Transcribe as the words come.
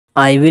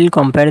I will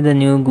compare the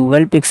new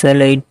Google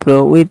Pixel 8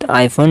 Pro with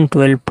iPhone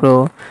 12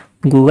 Pro.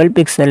 Google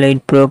Pixel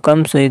 8 Pro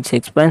comes with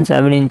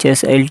 6.7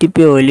 inches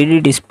LTP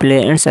OLED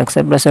display and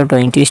success ratio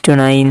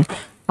 20:9.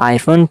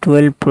 iPhone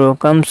 12 Pro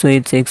comes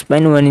with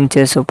 6.1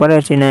 inches Super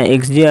Retina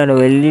XDR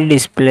OLED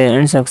display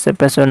and success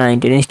ratio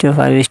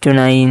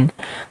 19:5:9.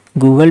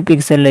 Google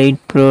Pixel 8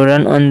 Pro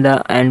run on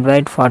the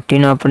Android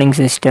 14 operating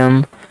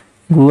system.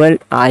 Google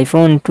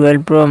iPhone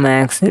 12 Pro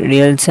Max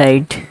real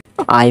site.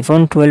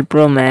 iPhone 12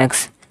 Pro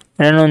Max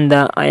run on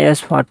the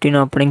iOS 14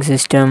 operating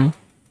system.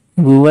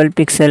 Google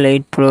Pixel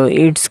 8 Pro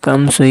it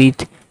comes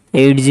with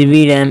 8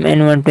 GB RAM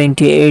and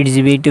 128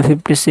 GB,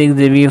 256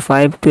 GB,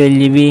 512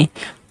 GB,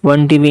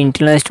 1 TB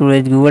internal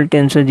storage. Google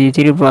Tensor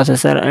G3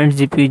 processor and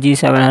GPU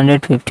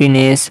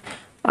G715S.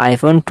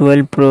 iPhone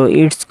 12 Pro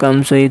it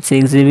comes with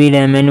 6 GB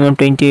RAM and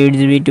 128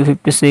 GB,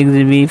 256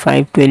 GB,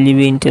 512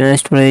 GB internal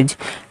storage.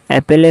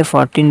 Apple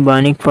A14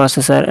 Bionic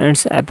processor and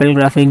Apple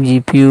Graphic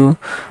GPU.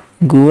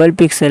 Google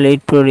Pixel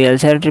 8 Pro real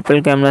side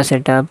triple camera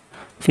setup,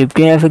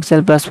 50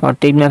 megapixel plus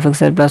 40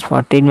 megapixel plus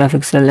 40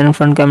 megapixel and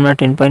front camera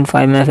 10.5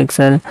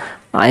 megapixel.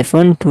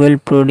 iPhone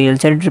 12 Pro real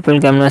side triple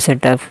camera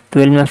setup,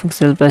 12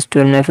 megapixel plus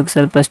 12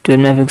 megapixel plus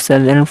 12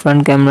 megapixel and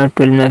front camera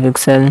 12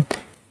 megapixel.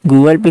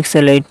 Google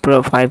Pixel 8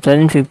 Pro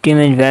 5050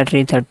 mAh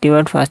battery, 30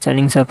 watt fast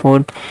charging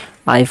support.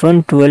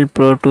 iPhone 12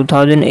 Pro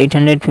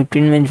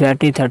 2815 mAh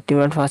battery, 30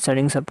 watt fast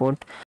charging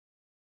support.